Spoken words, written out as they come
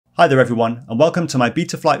Hi there everyone, and welcome to my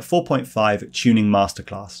Betaflight 4.5 Tuning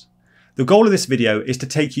Masterclass. The goal of this video is to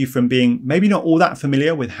take you from being maybe not all that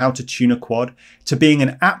familiar with how to tune a quad to being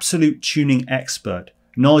an absolute tuning expert,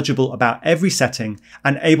 knowledgeable about every setting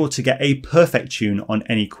and able to get a perfect tune on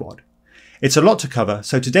any quad. It's a lot to cover,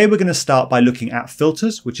 so today we're going to start by looking at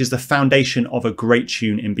filters, which is the foundation of a great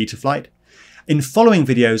tune in Betaflight. In following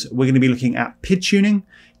videos, we're going to be looking at PID tuning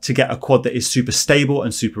to get a quad that is super stable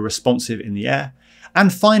and super responsive in the air.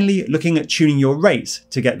 And finally, looking at tuning your rates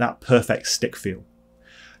to get that perfect stick feel.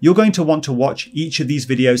 You're going to want to watch each of these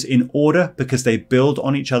videos in order because they build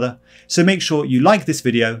on each other. So make sure you like this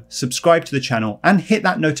video, subscribe to the channel and hit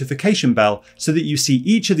that notification bell so that you see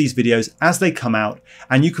each of these videos as they come out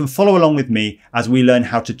and you can follow along with me as we learn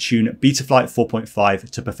how to tune Betaflight 4.5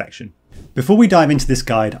 to perfection. Before we dive into this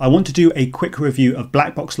guide, I want to do a quick review of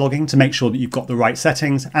Blackbox logging to make sure that you've got the right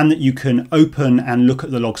settings and that you can open and look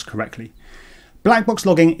at the logs correctly. Blackbox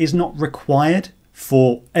logging is not required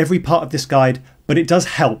for every part of this guide, but it does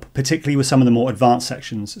help, particularly with some of the more advanced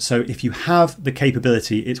sections. So if you have the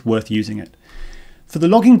capability, it's worth using it. For the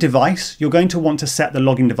logging device, you're going to want to set the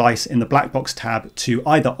logging device in the Blackbox tab to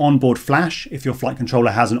either onboard flash if your flight controller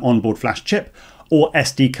has an onboard flash chip, or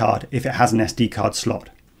SD card if it has an SD card slot.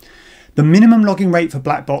 The minimum logging rate for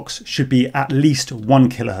Blackbox should be at least 1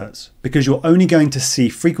 kHz because you're only going to see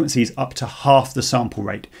frequencies up to half the sample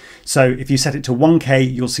rate. So if you set it to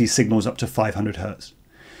 1K, you'll see signals up to 500 Hz.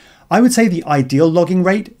 I would say the ideal logging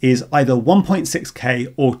rate is either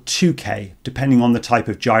 1.6K or 2K, depending on the type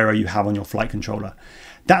of gyro you have on your flight controller.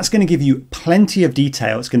 That's going to give you plenty of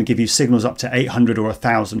detail. It's going to give you signals up to 800 or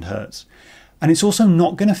 1000 Hz. And it's also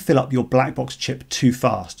not going to fill up your Blackbox chip too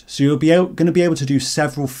fast. So you'll be going to be able to do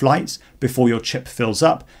several flights before your chip fills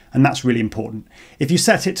up. And that's really important. If you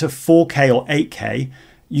set it to 4K or 8K,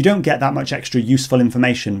 you don't get that much extra useful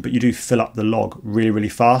information, but you do fill up the log really, really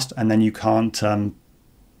fast. And then you can't, then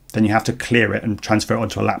you have to clear it and transfer it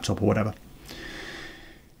onto a laptop or whatever.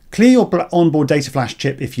 Clear your onboard data flash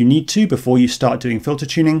chip if you need to before you start doing filter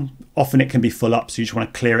tuning. Often it can be full up, so you just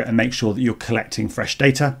want to clear it and make sure that you're collecting fresh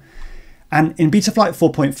data. And in Betaflight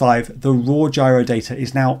 4.5, the raw gyro data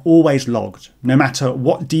is now always logged, no matter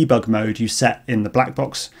what debug mode you set in the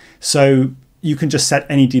Blackbox. So you can just set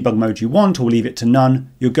any debug mode you want or leave it to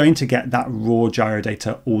none. You're going to get that raw gyro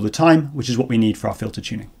data all the time, which is what we need for our filter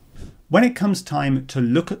tuning. When it comes time to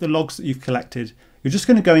look at the logs that you've collected, you're just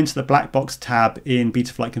going to go into the Blackbox tab in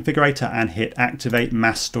Betaflight Configurator and hit Activate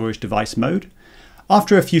Mass Storage Device Mode.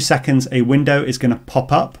 After a few seconds, a window is going to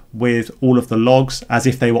pop up with all of the logs as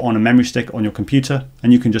if they were on a memory stick on your computer,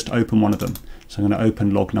 and you can just open one of them. So I'm going to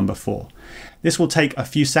open log number 4. This will take a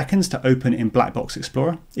few seconds to open in Blackbox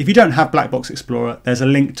Explorer. If you don't have Blackbox Explorer, there's a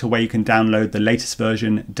link to where you can download the latest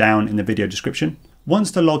version down in the video description.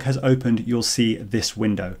 Once the log has opened, you'll see this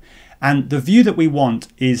window. And the view that we want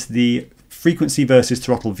is the frequency versus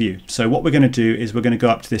throttle view. So what we're going to do is we're going to go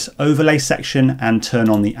up to this overlay section and turn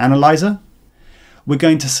on the analyzer. We're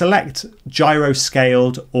going to select gyro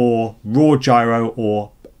scaled or raw gyro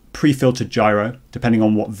or pre-filtered gyro, depending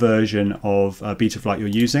on what version of Betaflight you're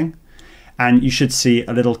using. And you should see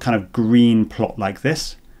a little kind of green plot like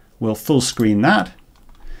this. We'll full screen that.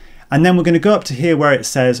 And then we're going to go up to here where it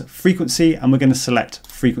says frequency, and we're going to select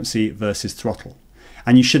frequency versus throttle.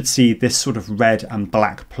 And you should see this sort of red and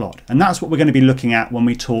black plot. And that's what we're going to be looking at when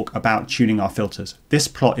we talk about tuning our filters. This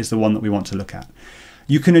plot is the one that we want to look at.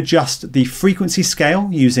 You can adjust the frequency scale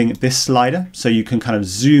using this slider, so you can kind of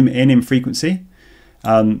zoom in frequency.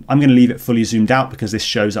 I'm going to leave it fully zoomed out because this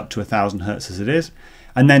shows up to 1000 Hz as it is.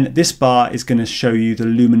 And then this bar is going to show you the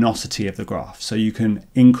luminosity of the graph. So you can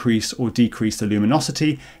increase or decrease the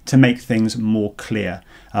luminosity to make things more clear.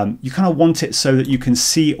 You kind of want it so that you can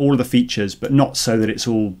see all of the features, but not so that it's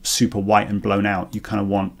all super white and blown out. You kind of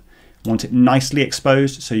want it nicely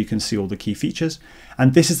exposed so you can see all the key features.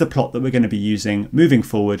 And this is the plot that we're going to be using moving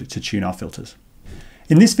forward to tune our filters.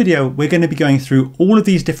 In this video, we're going to be going through all of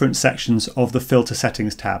these different sections of the filter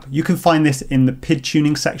settings tab. You can find this in the PID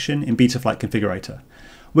tuning section in Betaflight Configurator.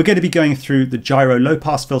 We're going to be going through the Gyro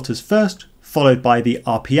Lowpass filters first, followed by the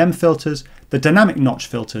RPM filters, the dynamic notch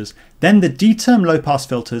filters, then the D Term Lowpass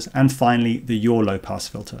filters, and finally the Yaw Lowpass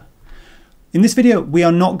filter. In this video, we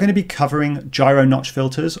are not going to be covering gyro notch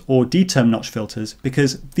filters or D Term notch filters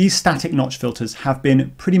because these static notch filters have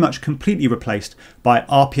been pretty much completely replaced by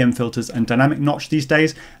RPM filters and dynamic notch these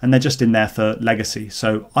days, and they're just in there for legacy.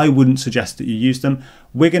 So I wouldn't suggest that you use them.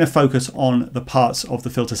 We're going to focus on the parts of the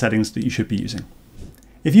filter settings that you should be using.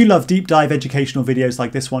 If you love deep dive educational videos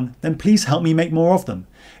like this one, then please help me make more of them.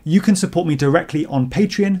 You can support me directly on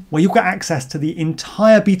Patreon, where you'll get access to the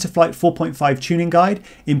entire Betaflight 4.5 tuning guide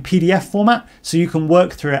in PDF format, so you can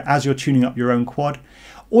work through it as you're tuning up your own quad.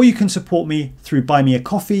 Or you can support me through Buy Me a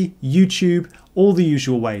Coffee, YouTube, all the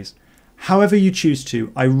usual ways. However you choose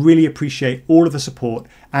to, I really appreciate all of the support,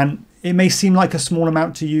 and it may seem like a small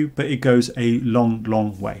amount to you, but it goes a long,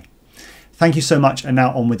 long way. Thank you so much, and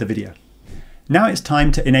now on with the video. Now it's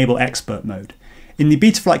time to enable expert mode. In the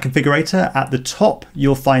Betaflight configurator at the top,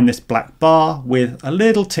 you'll find this black bar with a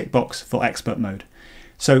little tick box for expert mode.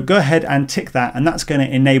 So go ahead and tick that, and that's going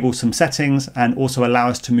to enable some settings and also allow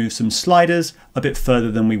us to move some sliders a bit further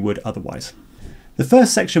than we would otherwise. The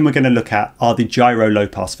first section we're going to look at are the Gyro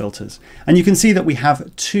Lowpass filters. And you can see that we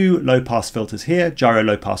have two low-pass filters here, Gyro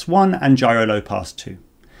Lowpass 1 and Gyro Lowpass 2.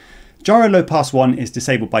 Gyro Lowpass 1 is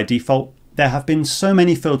disabled by default. There have been so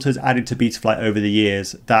many filters added to Betaflight over the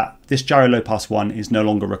years that this Gyro Lowpass 1 is no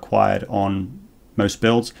longer required on most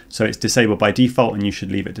builds, so it's disabled by default and you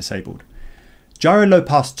should leave it disabled. Gyro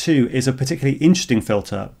Lowpass 2 is a particularly interesting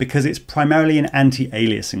filter because it's primarily an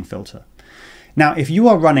anti-aliasing filter. Now, if you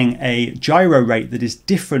are running a gyro rate that is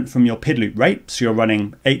different from your PID loop rate, so you're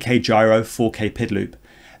running 8K gyro, 4K PID loop,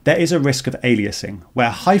 there is a risk of aliasing, where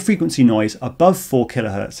high frequency noise above 4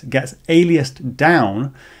 kHz gets aliased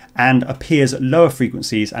down and appears at lower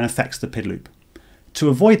frequencies and affects the PID loop. To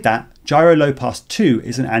avoid that, Gyro Lowpass 2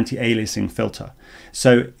 is an anti-aliasing filter.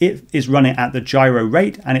 So it is running at the gyro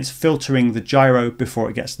rate and it's filtering the gyro before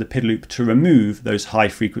it gets to the PID loop to remove those high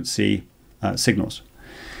frequency signals.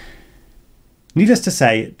 Needless to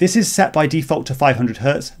say, this is set by default to 500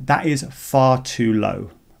 Hz. That is far too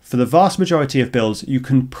low. For the vast majority of builds, you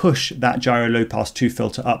can push that Gyro Lowpass 2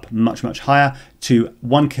 filter up much, much higher to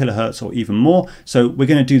 1 kHz or even more. So we're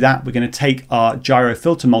going to do that. We're going to take our gyro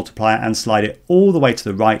filter multiplier and slide it all the way to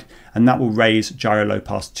the right, and that will raise Gyro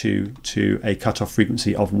Lowpass 2 to a cutoff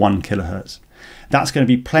frequency of 1 kHz. That's going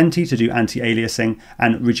to be plenty to do anti-aliasing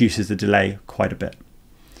and reduces the delay quite a bit.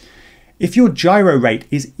 If your gyro rate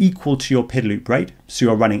is equal to your PID loop rate, so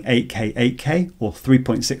you're running 8K 8K or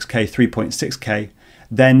 3.6K 3.6K,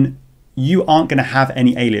 then you aren't going to have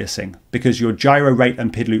any aliasing because your gyro rate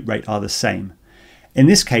and PID loop rate are the same. In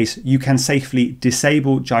this case, you can safely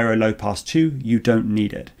disable Gyro Lowpass 2. You don't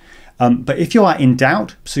need it. But if you are in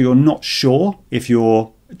doubt, so you're not sure if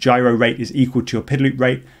your gyro rate is equal to your PID loop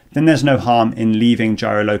rate, then there's no harm in leaving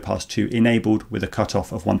Gyro Lowpass 2 enabled with a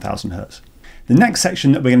cutoff of 1000 Hz. The next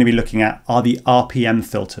section that we're going to be looking at are the RPM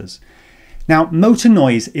filters. Now, motor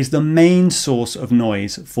noise is the main source of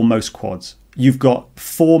noise for most quads. You've got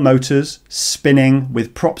 4 motors spinning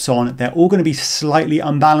with props on. They're all going to be slightly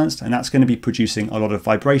unbalanced, and that's going to be producing a lot of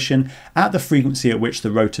vibration at the frequency at which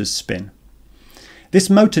the rotors spin. This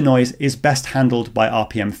motor noise is best handled by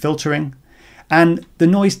RPM filtering, and the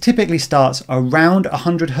noise typically starts around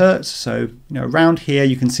 100 Hz. So, around here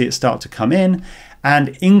you can see it start to come in and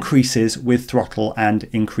increases with throttle and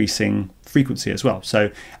increasing frequency as well.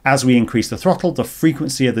 So as we increase the throttle, the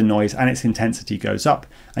frequency of the noise and its intensity goes up,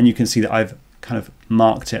 and you can see that I've kind of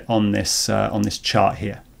marked it on this chart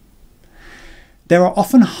here. There are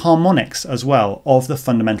often harmonics as well of the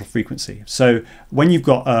fundamental frequency. So when you've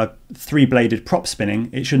got a 3-bladed prop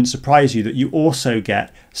spinning, it shouldn't surprise you that you also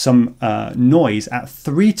get some noise at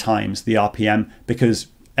 3 times the RPM, because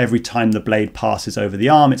every time the blade passes over the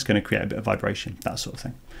arm, it's going to create a bit of vibration, that sort of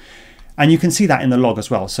thing. And you can see that in the log as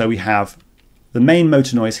well. So we have the main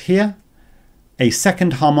motor noise here, a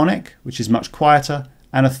second harmonic, which is much quieter,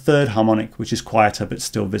 and a third harmonic, which is quieter but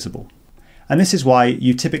still visible. And this is why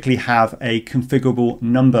you typically have a configurable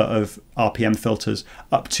number of RPM filters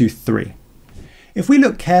up to 3. If we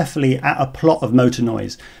look carefully at a plot of motor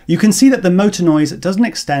noise, you can see that the motor noise doesn't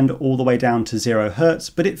extend all the way down to 0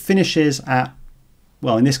 Hz, but it finishes at,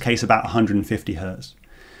 well, in this case, about 150 Hz.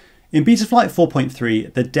 In Betaflight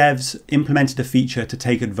 4.3, the devs implemented a feature to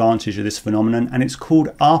take advantage of this phenomenon, and it's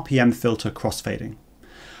called RPM filter crossfading.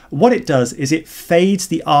 What it does is it fades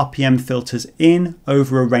the RPM filters in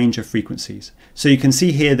over a range of frequencies. So you can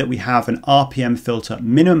see here that we have an RPM filter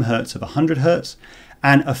minimum hertz of 100 Hz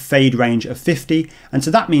and a fade range of 50. And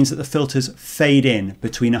so that means that the filters fade in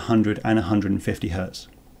between 100 and 150 Hz.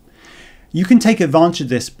 You can take advantage of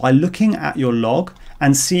this by looking at your log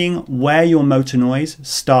and seeing where your motor noise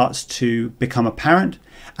starts to become apparent,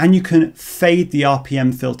 and you can fade the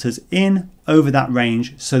RPM filters in over that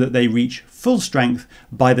range so that they reach full strength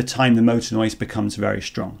by the time the motor noise becomes very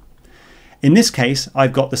strong. In this case,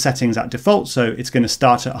 I've got the settings at default, so it's going to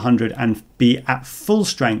start at 100 and be at full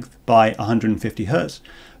strength by 150 Hz.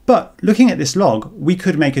 But looking at this log, we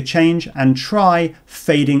could make a change and try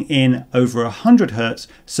fading in over 100 Hz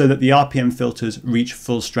so that the RPM filters reach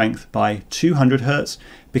full strength by 200 Hz,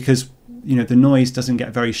 because the noise doesn't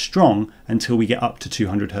get very strong until we get up to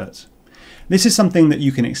 200 Hz. This is something that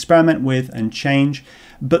you can experiment with and change,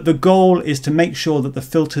 but the goal is to make sure that the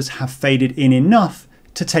filters have faded in enough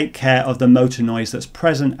to take care of the motor noise that's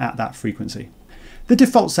present at that frequency. The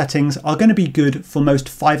default settings are going to be good for most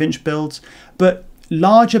 5-inch builds, but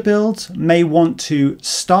larger builds may want to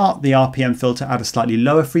start the RPM filter at a slightly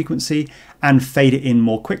lower frequency and fade it in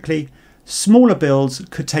more quickly. Smaller builds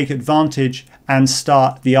could take advantage and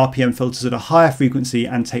start the RPM filters at a higher frequency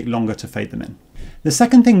and take longer to fade them in. The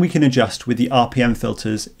second thing we can adjust with the RPM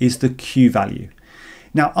filters is the Q value.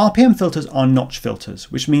 Now, RPM filters are notch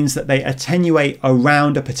filters, which means that they attenuate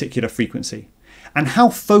around a particular frequency. And how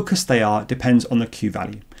focused they are depends on the Q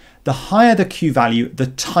value. The higher the Q value, the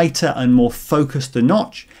tighter and more focused the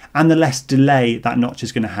notch, and the less delay that notch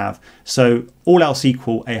is going to have. So all else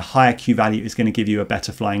equal, a higher Q value is going to give you a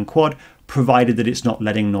better flying quad, provided that it's not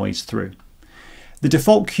letting noise through. The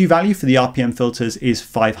default Q value for the RPM filters is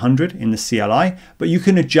 500 in the CLI, but you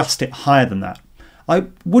can adjust it higher than that. I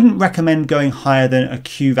wouldn't recommend going higher than a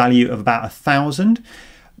Q value of about 1000.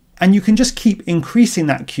 And you can just keep increasing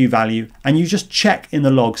that Q value, and you just check in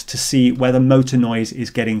the logs to see whether motor noise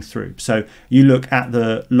is getting through. So you look at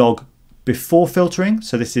the log before filtering,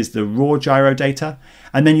 so this is the raw gyro data,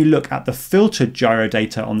 and then you look at the filtered gyro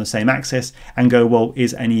data on the same axis and go, well,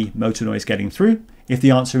 is any motor noise getting through? If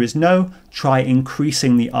the answer is no, try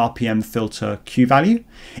increasing the RPM filter Q value.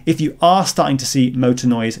 If you are starting to see motor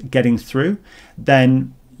noise getting through,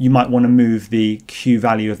 then you might want to move the Q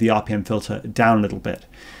value of the RPM filter down a little bit.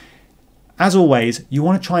 As always, you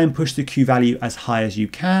want to try and push the Q value as high as you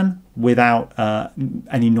can without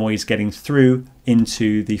any noise getting through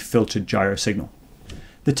into the filtered gyro signal.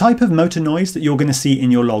 The type of motor noise that you're going to see in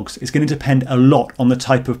your logs is going to depend a lot on the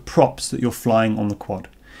type of props that you're flying on the quad.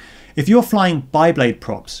 If you're flying Biblade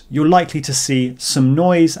props, you're likely to see some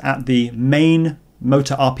noise at the main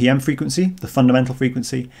motor RPM frequency, the fundamental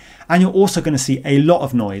frequency, and you're also going to see a lot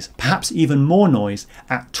of noise, perhaps even more noise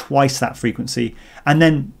at twice that frequency, and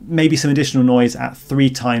then maybe some additional noise at 3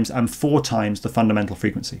 times and 4 times the fundamental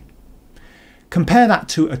frequency. Compare that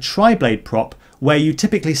to a Triblade prop, where you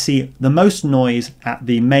typically see the most noise at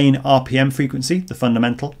the main RPM frequency, the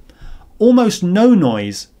fundamental, almost no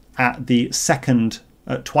noise at the second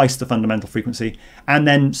twice the fundamental frequency, and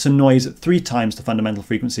then some noise at 3 times the fundamental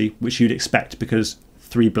frequency, which you'd expect because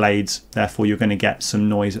 3 blades, therefore you're going to get some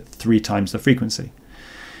noise at 3 times the frequency.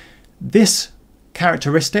 This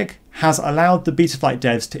characteristic has allowed the Betaflight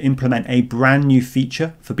devs to implement a brand new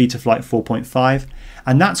feature for Betaflight 4.5,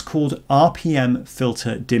 and that's called RPM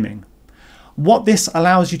filter dimming. What this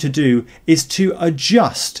allows you to do is to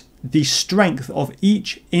adjust the strength of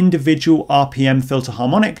each individual RPM filter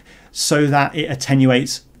harmonic so that it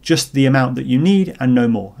attenuates just the amount that you need and no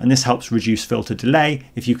more. And this helps reduce filter delay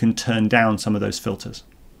if you can turn down some of those filters.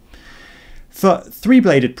 For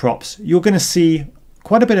 3-bladed props, you're going to see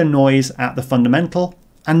quite a bit of noise at the fundamental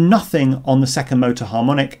and nothing on the second motor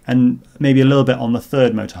harmonic, and maybe a little bit on the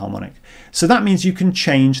third motor harmonic. So that means you can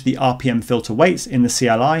change the RPM filter weights in the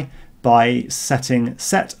CLI by setting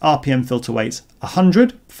set RPM filter weights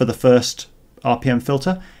 100 for the first RPM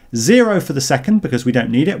filter, 0 for the second because we don't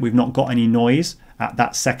need it, we've not got any noise at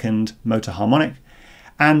that second motor harmonic,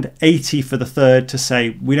 and 80 for the third to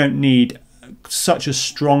say we don't need such a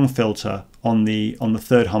strong filter on the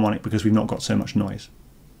third harmonic because we've not got so much noise.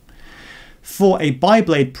 For a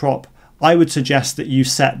biblade prop, I would suggest that you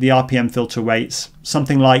set the RPM filter weights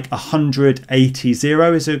something like 180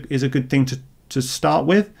 0 is a good thing to start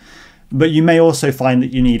with, but you may also find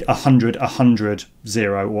that you need 100 100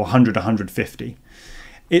 0 or 100 150.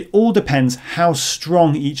 It all depends how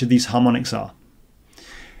strong each of these harmonics are.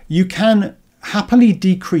 You can happily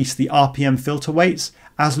decrease the RPM filter weights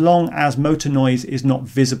as long as motor noise is not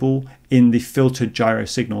visible in the filtered gyro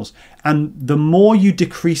signals. And the more you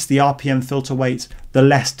decrease the RPM filter weights, the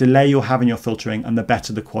less delay you'll have in your filtering and the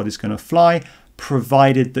better the quad is going to fly,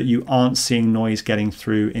 provided that you aren't seeing noise getting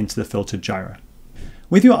through into the filtered gyro.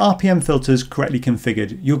 With your RPM filters correctly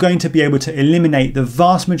configured, you're going to be able to eliminate the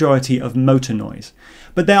vast majority of motor noise.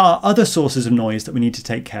 But there are other sources of noise that we need to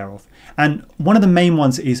take care of. And one of the main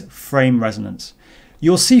ones is frame resonance.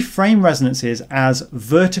 You'll see frame resonances as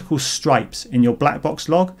vertical stripes in your black box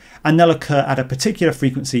log, and they'll occur at a particular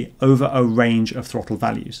frequency over a range of throttle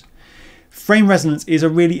values. Frame resonance is a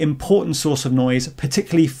really important source of noise,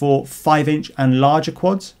 particularly for 5-inch and larger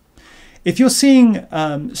quads. If you're seeing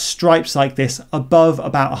stripes like this above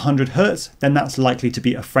about 100 Hz, then that's likely to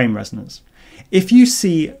be a frame resonance. If you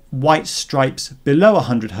see white stripes below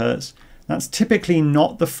 100 Hz, that's typically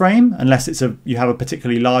not the frame, unless you have a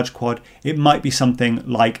particularly large quad. It might be something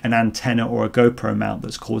like an antenna or a GoPro mount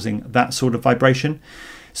that's causing that sort of vibration.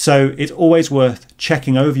 So it's always worth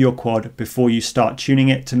checking over your quad before you start tuning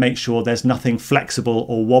it to make sure there's nothing flexible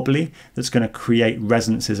or wobbly that's going to create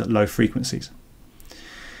resonances at low frequencies.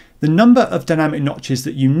 The number of dynamic notches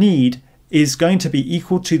that you need is going to be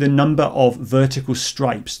equal to the number of vertical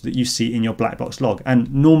stripes that you see in your black box log.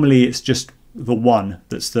 And normally it's just the one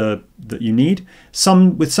that you need.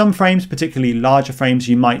 With some frames, particularly larger frames,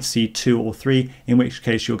 you might see 2 or 3, in which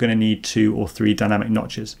case you're going to need 2 or 3 dynamic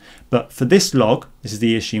notches. But for this log, this is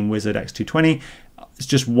the Isshin Wizard X220, it's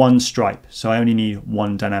just 1 stripe, so I only need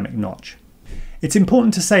 1 dynamic notch. It's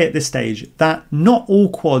important to say at this stage that not all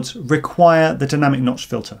quads require the dynamic notch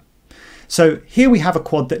filter. So here we have a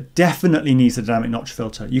quad that definitely needs a dynamic notch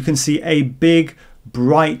filter. You can see a big,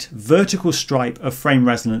 bright vertical stripe of frame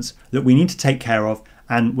resonance that we need to take care of,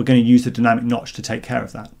 and we're going to use the dynamic notch to take care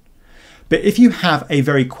of that. But if you have a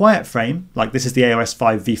very quiet frame, like this is the AOS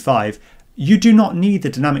V5, you do not need the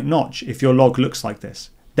dynamic notch if your log looks like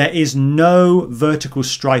this. There is no vertical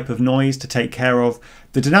stripe of noise to take care of.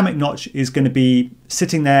 The dynamic notch is going to be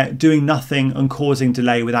sitting there doing nothing and causing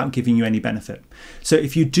delay without giving you any benefit. So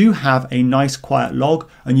if you do have a nice quiet log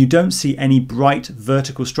and you don't see any bright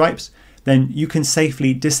vertical stripes, then you can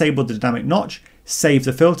safely disable the dynamic notch, save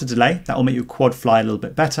the filter delay. That will make your quad fly a little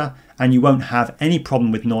bit better, and you won't have any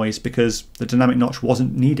problem with noise because the dynamic notch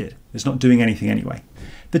wasn't needed. It's not doing anything anyway.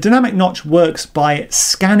 The dynamic notch works by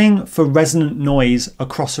scanning for resonant noise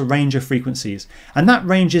across a range of frequencies, and that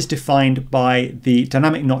range is defined by the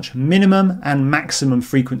dynamic notch minimum and maximum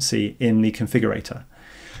frequency in the configurator.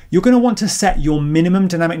 You're going to want to set your minimum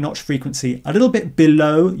dynamic notch frequency a little bit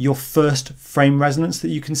below your first frame resonance that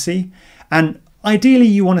you can see, and ideally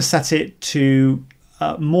you want to set it to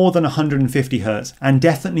more than 150 Hz and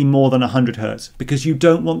definitely more than 100 Hz, because you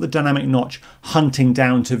don't want the dynamic notch hunting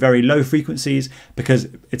down to very low frequencies, because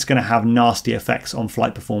it's going to have nasty effects on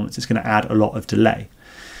flight performance. It's going to add a lot of delay.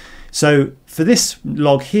 So for this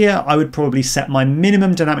log here, I would probably set my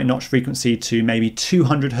minimum dynamic notch frequency to maybe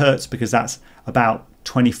 200 Hz, because that's about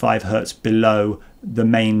 25 Hz below the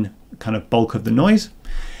main kind of bulk of the noise.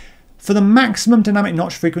 For the maximum dynamic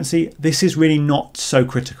notch frequency, this is really not so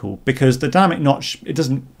critical, because the dynamic notch, it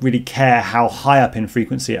doesn't really care how high up in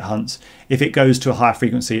frequency it hunts. If it goes to a higher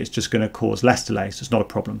frequency, it's just going to cause less delay, so it's not a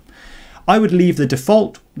problem. I would leave the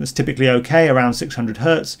default, that's typically okay, around 600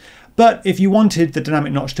 Hz. But if you wanted the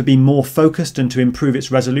dynamic notch to be more focused and to improve its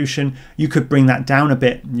resolution, you could bring that down a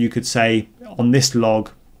bit. You could say on this log,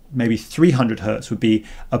 maybe 300 Hz would be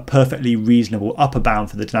a perfectly reasonable upper bound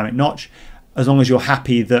for the dynamic notch, as long as you're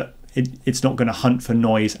happy that it's not going to hunt for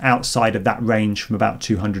noise outside of that range from about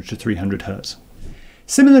 200 to 300 Hz.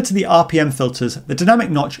 Similar to the RPM filters, the dynamic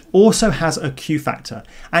notch also has a Q factor,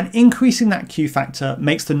 and increasing that Q factor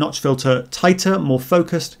makes the notch filter tighter, more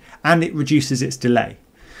focused, and it reduces its delay.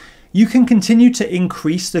 You can continue to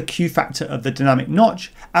increase the Q factor of the dynamic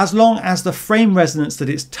notch as long as the frame resonance that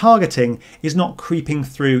it's targeting is not creeping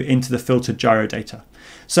through into the filtered gyro data.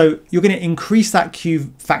 So you're going to increase that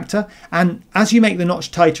Q factor, and as you make the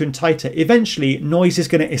notch tighter and tighter, eventually noise is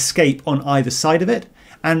going to escape on either side of it.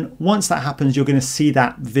 And once that happens, you're going to see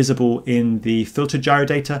that visible in the filtered gyro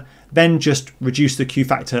data. Then just reduce the Q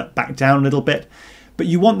factor back down a little bit. But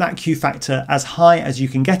you want that Q factor as high as you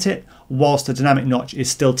can get it, whilst the dynamic notch is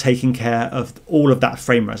still taking care of all of that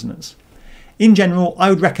frame resonance. In general,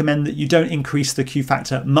 I would recommend that you don't increase the Q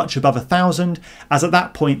factor much above 1000, as at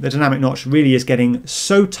that point the dynamic notch really is getting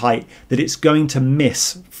so tight that it's going to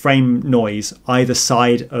miss frame noise either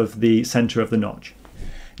side of the center of the notch.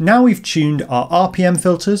 Now we've tuned our RPM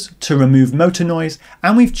filters to remove motor noise,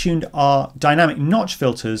 and we've tuned our dynamic notch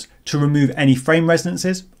filters to remove any frame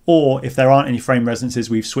resonances, or if there aren't any frame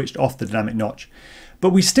resonances, we've switched off the dynamic notch. But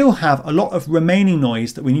we still have a lot of remaining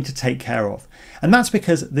noise that we need to take care of. And that's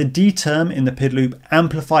because the D term in the PID loop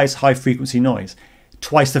amplifies high frequency noise.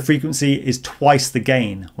 Twice the frequency is twice the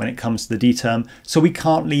gain when it comes to the D term, so we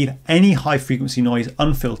can't leave any high frequency noise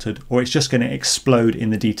unfiltered, or it's just going to explode in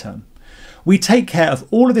the D term. We take care of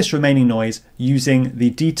all of this remaining noise using the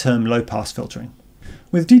D term low pass filtering.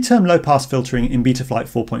 With D term low pass filtering in Betaflight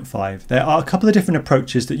 4.5, there are a couple of different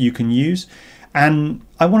approaches that you can use, and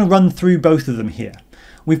I want to run through both of them here.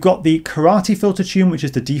 We've got the Karate filter tune, which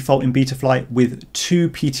is the default in Betaflight, with 2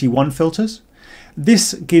 PT1 filters.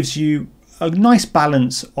 This gives you a nice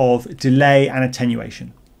balance of delay and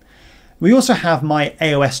attenuation. We also have my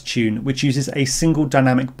AOS tune, which uses a single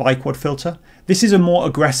dynamic biquad filter. This is a more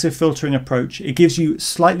aggressive filtering approach. It gives you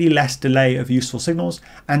slightly less delay of useful signals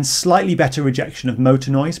and slightly better rejection of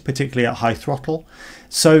motor noise, particularly at high throttle.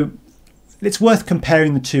 So it's worth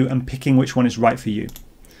comparing the two and picking which one is right for you.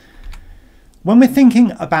 When we're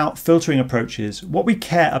thinking about filtering approaches, what we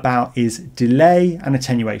care about is delay and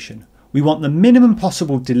attenuation. We want the minimum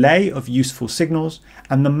possible delay of useful signals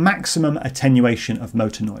and the maximum attenuation of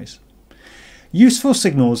motor noise. Useful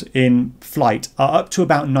signals in flight are up to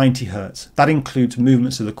about 90 Hz. That includes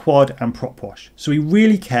movements of the quad and prop wash. So we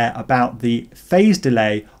really care about the phase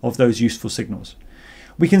delay of those useful signals.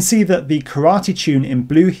 We can see that the karate tune in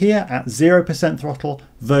blue here at 0% throttle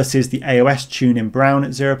versus the AOS tune in brown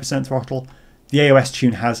at 0% throttle. The AOS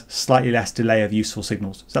tune has slightly less delay of useful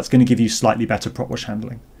signals. So that's going to give you slightly better prop wash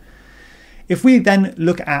handling. If we then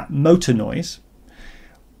look at motor noise,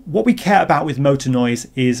 what we care about with motor noise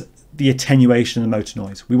is the attenuation of the motor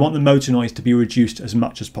noise. We want the motor noise to be reduced as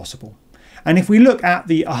much as possible. And if we look at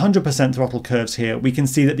the 100% throttle curves here, we can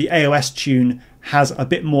see that the AOS tune has a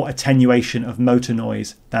bit more attenuation of motor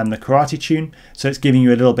noise than the karate tune. So it's giving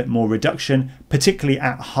you a little bit more reduction, particularly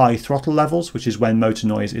at high throttle levels, which is when motor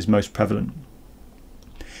noise is most prevalent.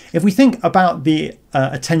 If we think about the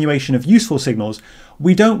attenuation of useful signals,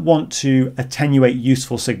 we don't want to attenuate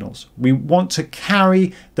useful signals. We want to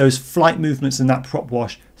carry those flight movements in that prop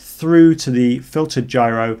wash through to the filtered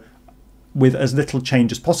gyro with as little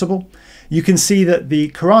change as possible. You can see that the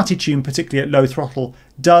karate tune, particularly at low throttle,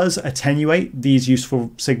 does attenuate these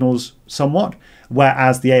useful signals somewhat,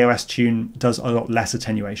 whereas the AOS tune does a lot less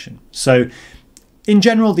attenuation. So in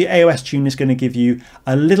general, the AOS tune is going to give you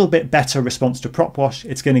a little bit better response to prop wash.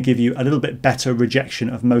 It's going to give you a little bit better rejection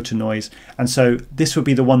of motor noise. And so this would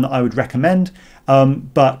be the one that I would recommend.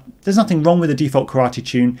 But there's nothing wrong with the default karate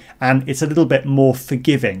tune, and it's a little bit more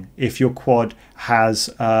forgiving if your quad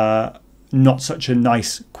has not such a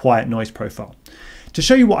nice quiet noise profile. To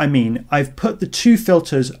show you what I mean, I've put the two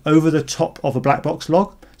filters over the top of a black box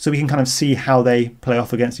log so we can kind of see how they play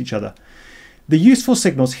off against each other. The useful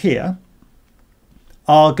signals here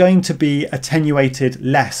are going to be attenuated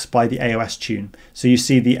less by the AOS tune. So you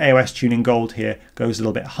see the AOS tune in gold here goes a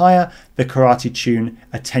little bit higher, the karate tune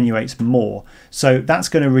attenuates more. So that's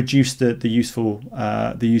going to reduce the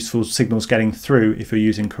useful signals getting through if you're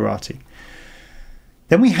using karate.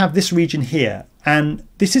 Then we have this region here, and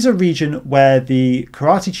this is a region where the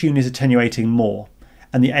karate tune is attenuating more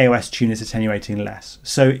and the AOS tune is attenuating less.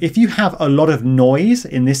 So if you have a lot of noise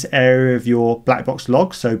in this area of your black box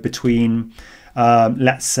log, so between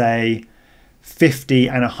let's say 50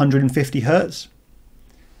 and 150 Hertz,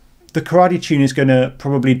 the karate tune is going to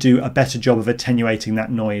probably do a better job of attenuating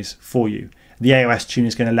that noise for you. The AOS tune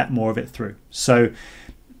is going to let more of it through. So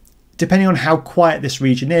depending on how quiet this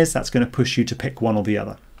region is, that's going to push you to pick one or the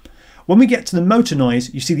other. When we get to the motor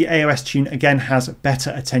noise, you see the AOS tune again has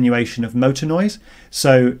better attenuation of motor noise.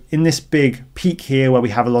 So in this big peak here where we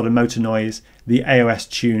have a lot of motor noise, the AOS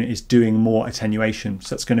tune is doing more attenuation.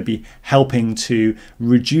 So it's going to be helping to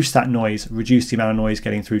reduce that noise, reduce the amount of noise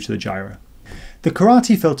getting through to the gyro. The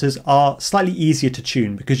karate filters are slightly easier to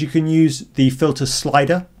tune because you can use the filter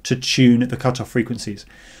slider to tune the cutoff frequencies.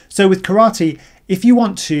 So with karate, if you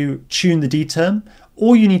want to tune the D term,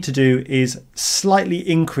 all you need to do is slightly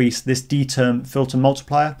increase this D term filter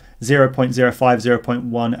multiplier, 0.05,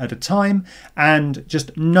 0.1 at a time, and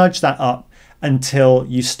just nudge that up until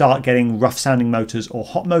you start getting rough sounding motors or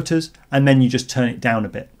hot motors, and then you just turn it down a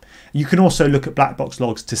bit. You can also look at black box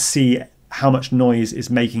logs to see how much noise is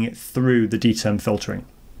making it through the D term filtering.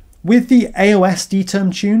 With the AOS D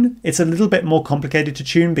Term Tune, it's a little bit more complicated to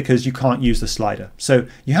tune because you can't use the slider. So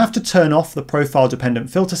you have to turn off the profile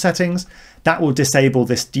dependent filter settings. That will disable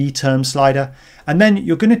this D term slider. And then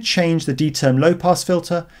you're going to change the D Term Lowpass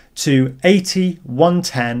Filter to 80,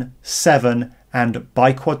 110, 7 and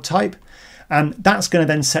biquad type. And that's going to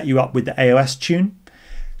then set you up with the AOS tune.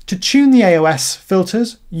 To tune the AOS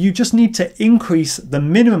filters, you just need to increase the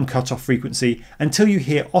minimum cutoff frequency until you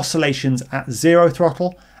hear oscillations at 0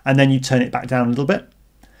 throttle, and then you turn it back down a little bit.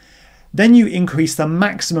 Then you increase the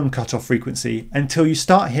maximum cutoff frequency until you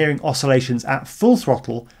start hearing oscillations at full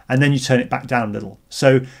throttle, and then you turn it back down a little.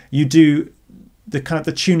 So you do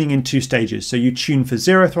the tuning in two stages. So you tune for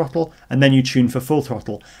 0 throttle and then you tune for full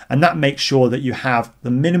throttle, and that makes sure that you have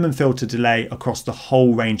the minimum filter delay across the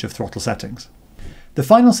whole range of throttle settings. The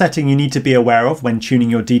final setting you need to be aware of when tuning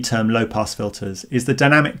your D term low pass filters is the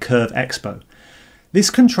dynamic curve Expo. This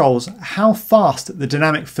controls how fast the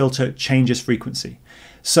dynamic filter changes frequency.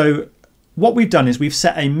 So what we've done is we've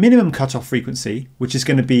set a minimum cutoff frequency, which is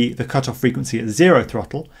going to be the cutoff frequency at 0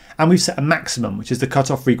 throttle, and we've set a maximum, which is the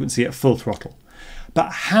cutoff frequency at full throttle.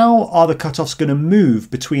 But how are the cutoffs going to move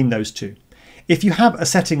between those two? If you have a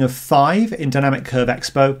setting of 5 in Dynamic Curve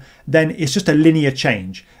Expo, then it's just a linear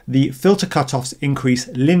change. The filter cutoffs increase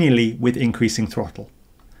linearly with increasing throttle.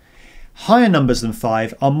 Higher numbers than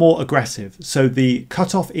 5 are more aggressive, so the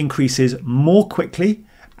cutoff increases more quickly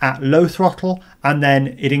at low throttle, and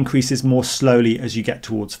then it increases more slowly as you get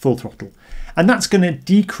towards full throttle. And that's going to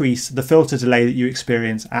decrease the filter delay that you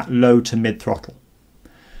experience at low to mid throttle.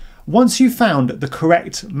 Once you've found the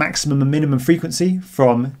correct maximum and minimum frequency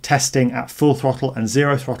from testing at full throttle and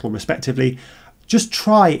 0 throttle respectively, just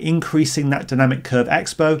try increasing that Dynamic Curve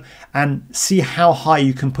Expo and see how high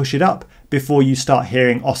you can push it up before you start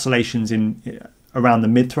hearing oscillations in around the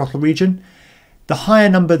mid throttle region. The higher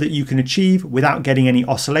number that you can achieve without getting any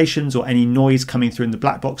oscillations or any noise coming through in the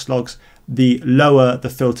black box logs, the lower the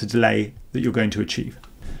filter delay that you're going to achieve.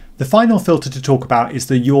 The final filter to talk about is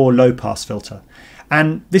the Yaw Lowpass Filter.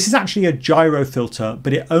 And this is actually a gyro filter,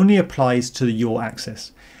 but it only applies to the yaw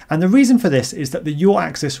axis. And the reason for this is that the yaw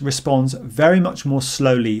axis responds very much more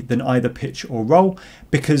slowly than either pitch or roll,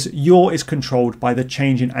 because yaw is controlled by the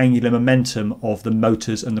change in angular momentum of the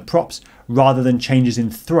motors and the props, rather than changes in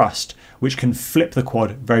thrust, which can flip the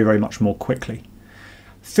quad very, very much more quickly.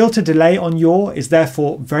 Filter delay on yaw is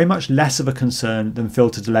therefore very much less of a concern than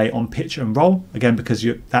filter delay on pitch and roll, again because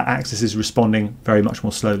that axis is responding very much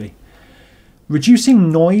more slowly.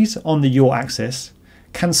 Reducing noise on the yaw axis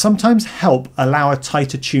can sometimes help allow a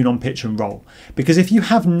tighter tune on pitch and roll, because if you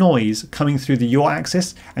have noise coming through the yaw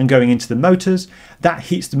axis and going into the motors, that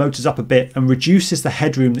heats the motors up a bit and reduces the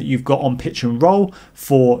headroom that you've got on pitch and roll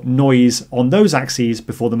for noise on those axes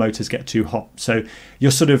before the motors get too hot. So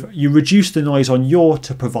you reduce the noise on yaw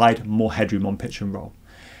to provide more headroom on pitch and roll.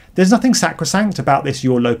 There's nothing sacrosanct about this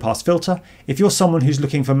yaw low pass filter. If you're someone who's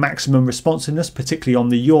looking for maximum responsiveness, particularly on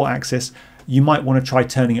the yaw axis, you might want to try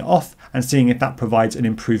turning it off and seeing if that provides an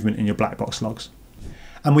improvement in your black box logs.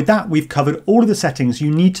 And with that, we've covered all of the settings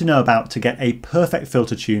you need to know about to get a perfect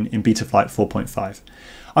filter tune in Betaflight 4.5.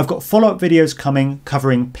 I've got follow-up videos coming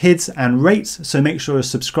covering PIDs and rates, so make sure you're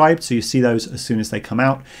subscribed so you see those as soon as they come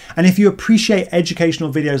out. And if you appreciate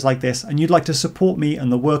educational videos like this and you'd like to support me and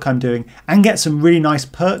the work I'm doing and get some really nice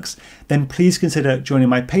perks, then please consider joining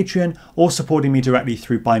my Patreon or supporting me directly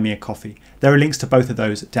through Buy Me a Coffee. There are links to both of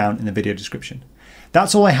those down in the video description.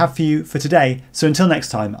 That's all I have for you for today, so until next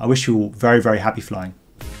time, I wish you all very, very happy flying.